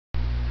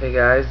Hey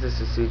guys, this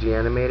is CG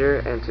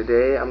Animator, and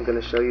today I'm going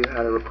to show you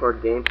how to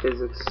record game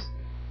physics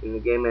in the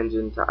game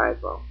engine to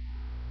iPhone.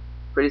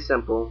 Pretty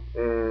simple,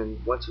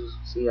 and once you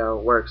see how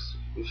it works,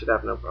 you should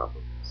have no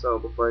problem. So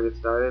before I get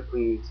started,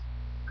 please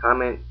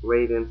comment,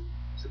 rate, and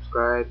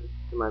subscribe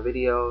to my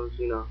videos.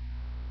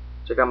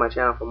 Check out my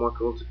channel for more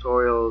cool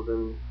tutorials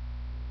and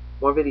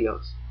more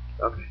videos.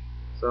 Okay,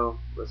 so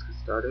let's get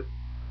started.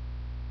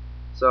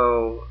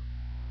 So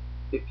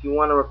if you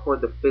want to record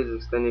the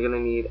physics, then you're going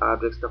to need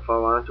objects to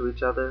fall onto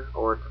each other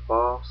or to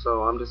fall.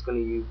 So I'm just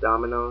going to use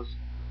dominoes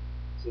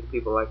since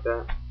people like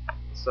that.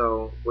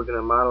 So we're going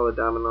to model a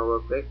domino real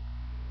quick.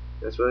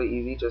 It's really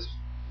easy. Just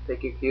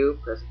take your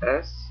cube, press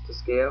S to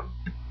scale,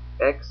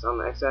 X on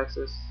the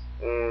X-axis,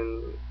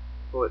 and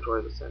pull it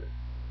towards the center.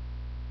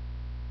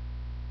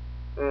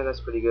 And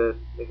that's pretty good.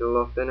 Make it a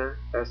little thinner.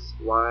 S,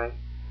 Y.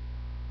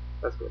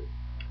 That's good.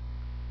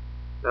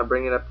 Now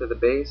bring it up to the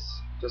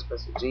base. Just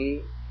press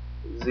G,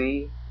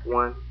 Z,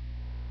 1.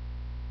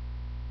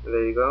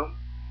 There you go.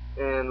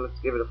 And let's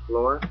give it a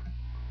floor.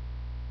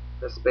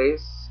 Press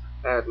space,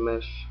 add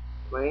mesh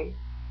plane.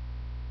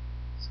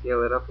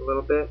 Scale it up a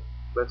little bit.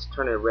 Let's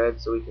turn it red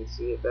so we can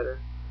see it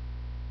better.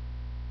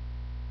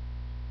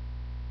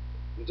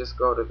 You just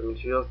go to the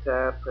materials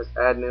tab, press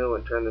add new,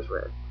 and turn this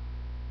red.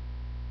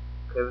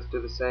 Okay, let's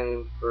do the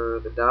same for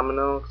the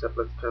domino, except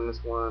let's turn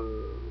this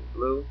one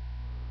blue.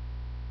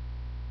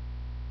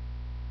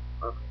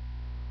 Okay.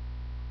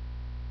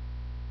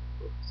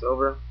 Move this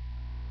over.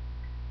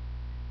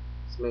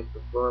 Let's make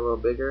the floor a little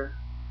bigger.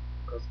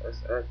 Press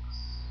SX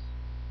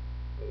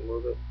and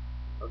move it.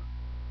 Okay.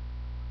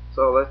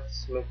 So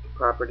let's make the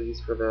properties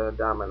for the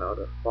domino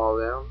to fall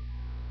down.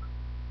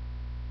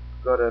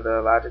 Go to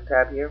the logic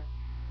tab here,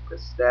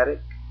 press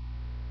static,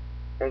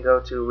 and go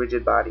to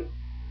rigid body.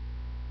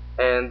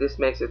 And this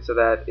makes it so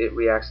that it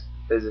reacts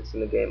to physics in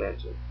the game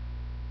engine.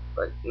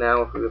 But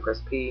now if we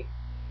press P,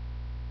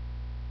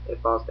 it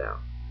falls down.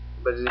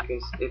 But as you can,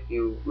 if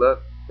you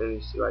look, then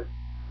you see like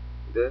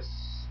this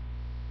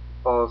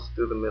falls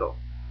through the middle.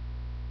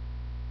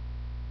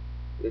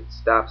 It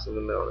stops in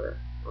the middle there.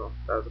 Well,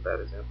 that was a bad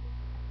example.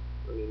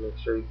 Let me make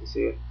sure you can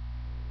see it.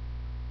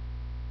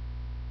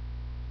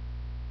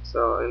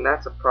 So, and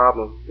that's a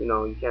problem.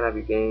 You can't have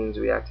your games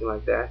reacting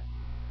like that.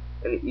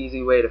 And the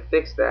easy way to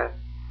fix that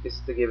is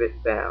to give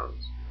it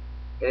bounds.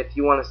 And if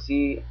you want to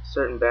see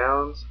certain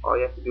bounds, all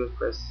you have to do is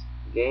press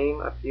game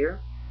up here.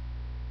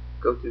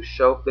 Go to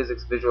show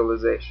physics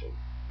visualization.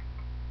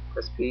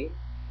 Press P.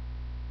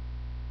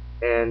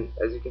 And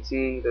as you can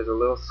see, there's a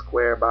little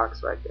square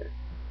box right there.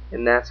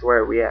 And that's where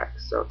it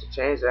reacts. So to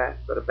change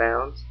that, go to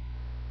bounds.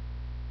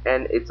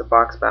 And it's a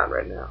box bound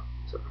right now.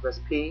 So press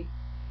P.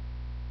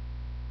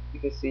 You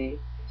can see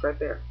it's right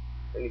there.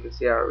 And you can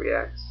see how it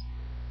reacts.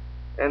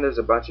 And there's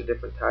a bunch of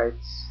different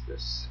types.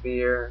 There's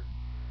sphere.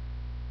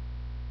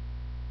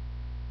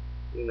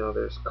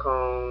 There's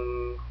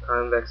cone,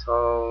 convex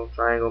hull,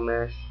 triangle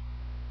mesh.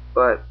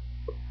 But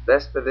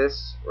best for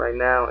this right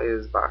now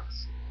is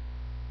box.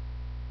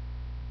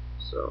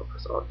 So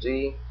press Alt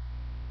G.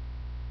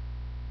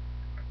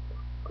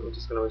 I'm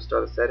just going to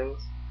restore the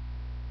settings.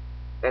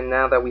 And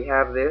now that we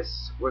have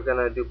this, we're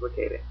going to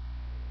duplicate it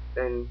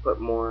and put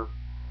more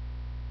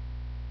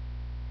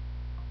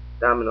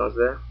dominoes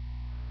there.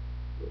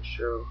 Make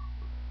sure,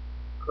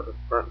 go to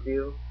front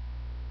view.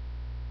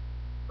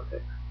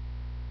 Okay.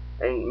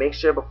 And make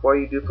sure before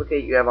you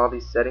duplicate you have all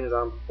these settings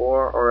on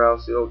before, or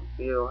else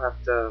you'll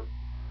have to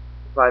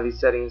apply these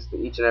settings to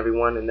each and every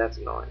one, and that's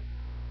annoying.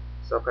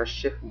 So press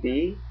Shift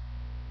B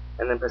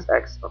and then press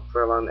X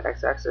for along the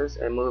X-axis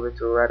and move it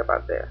to right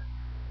about there.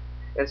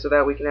 And so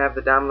that we can have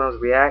the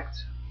dominoes react,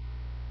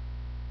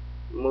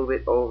 move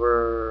it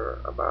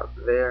over about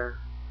there,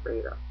 bring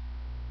it up.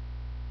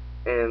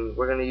 And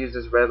we're going to use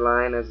this red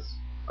line as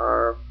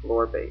our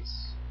floor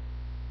base,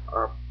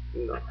 our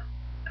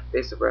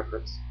base of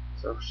reference.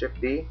 So Shift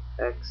D,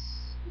 X,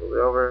 move it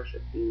over,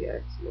 Shift D,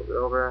 X, move it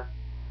over,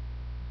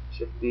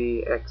 Shift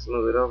D, X,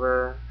 move it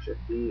over, Shift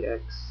D,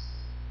 X,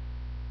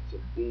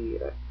 Shift D,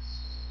 X.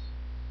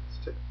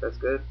 Let's check if that's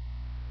good.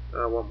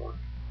 One more.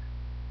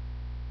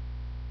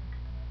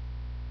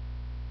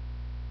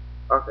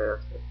 Okay,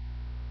 that's good.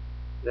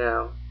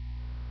 Now,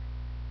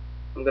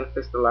 I'm going to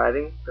fix the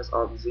lighting, press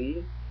Alt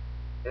Z,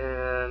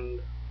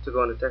 and to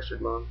go into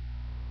textured mode.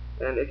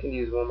 And it can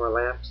use one more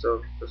lamp,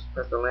 so just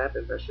press the lamp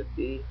and press Shift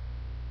D,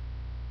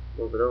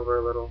 move it over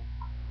a little,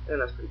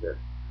 and that's pretty good.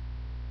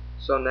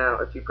 So now,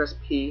 if you press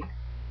P,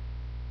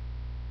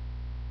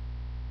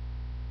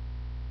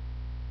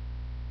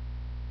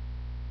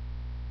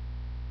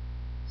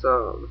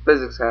 so the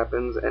physics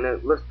happens, and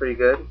it looks pretty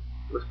good.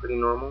 It looks pretty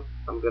normal.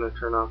 I'm going to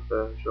turn off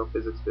the show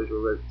physics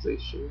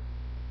visualization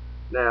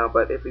now,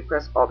 but if we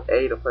press Alt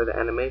A to play the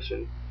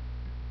animation,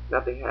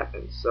 nothing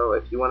happens. So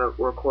if you want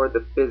to record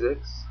the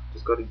physics,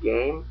 just go to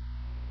game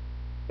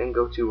and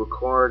go to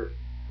record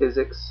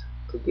physics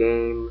to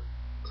game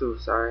to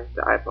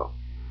IPO.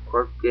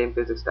 Record game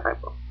physics to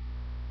IPO.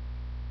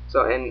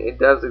 So, and it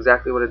does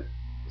exactly what it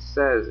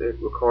says. It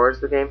records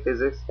the game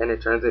physics and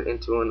it turns it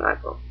into an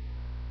IPO.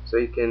 So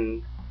you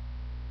can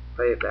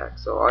play it back.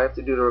 So all you have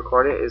to do to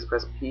record it is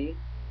press P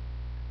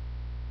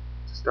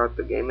to start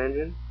the game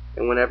engine,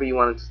 and whenever you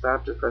want it to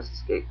stop, just press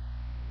escape.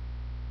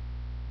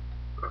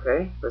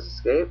 Okay, press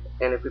escape,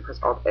 and if we press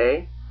Alt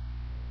A,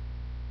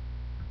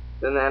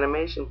 then the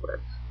animation plays,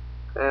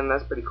 and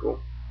that's pretty cool.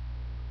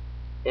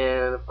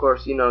 And of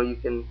course, you know, you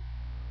can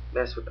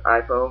mess with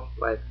IPO,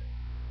 like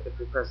if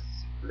we press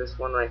this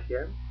one right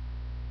here,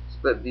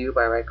 split view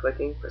by right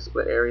clicking, press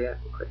split area,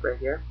 and click right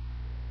here,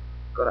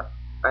 go to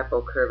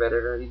IPO curve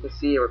editor. You can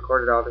see it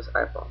recorded all this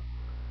IPO,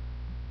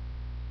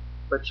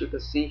 but you can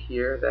see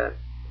here that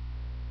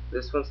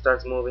this one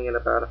starts moving at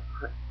about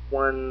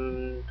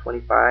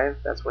 125.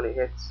 That's when it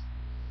hits.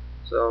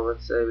 So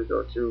let's say we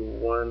go to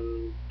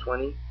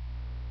 120.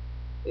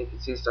 You can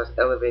see it starts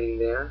elevating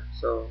there.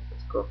 So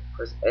let's go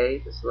press A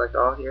to select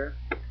all here.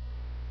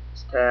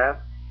 Press tab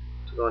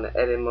to go into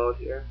edit mode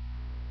here.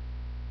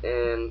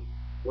 And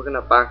we're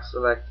gonna box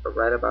select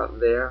right about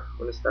there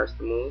when it starts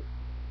to move.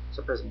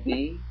 So press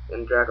B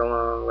and drag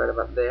along right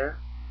about there.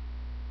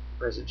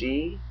 Press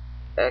G,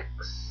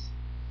 X,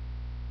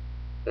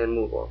 and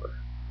move over.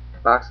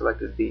 Box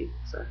select is B,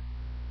 sorry.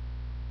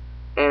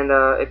 And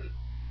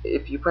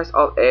if you press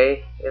Alt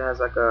A, it has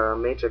like a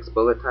matrix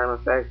bullet time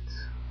effect.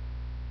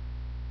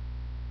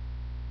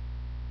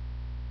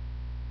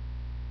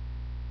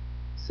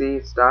 See,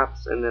 it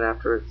stops, and then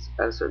after it's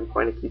at a certain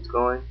point, it keeps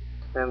going.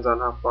 Depends on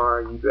how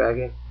far you drag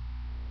it.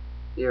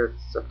 Here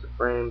it's up to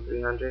frame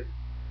 300.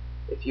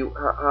 If you,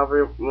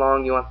 however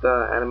long you want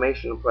the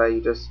animation to play,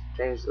 you just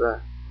change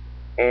the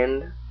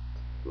end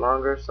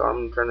longer. So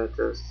I'm gonna turn it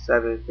to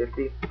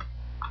 750.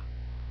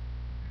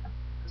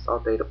 Press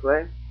Alt A to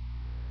play.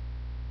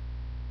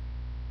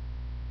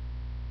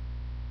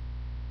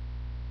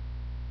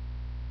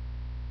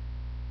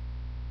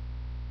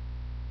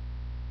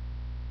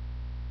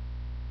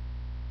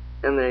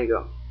 And there you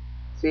go.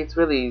 See, it's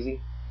really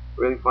easy.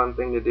 Really fun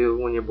thing to do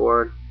when you're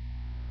bored.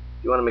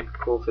 If you want to make a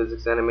cool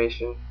physics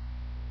animation.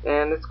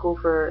 And it's cool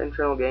for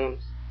internal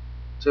games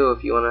too,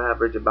 if you want to have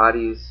rigid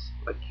bodies,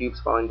 like cubes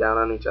falling down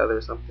on each other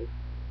or something.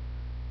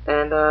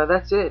 And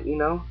that's it, you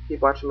know.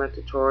 Keep watching my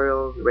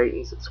tutorials, rate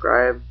and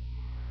subscribe.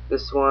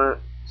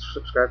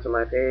 Subscribe to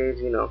my page,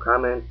 you know,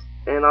 comment,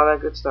 and all that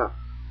good stuff.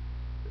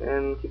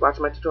 And keep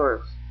watching my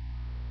tutorials.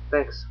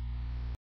 Thanks.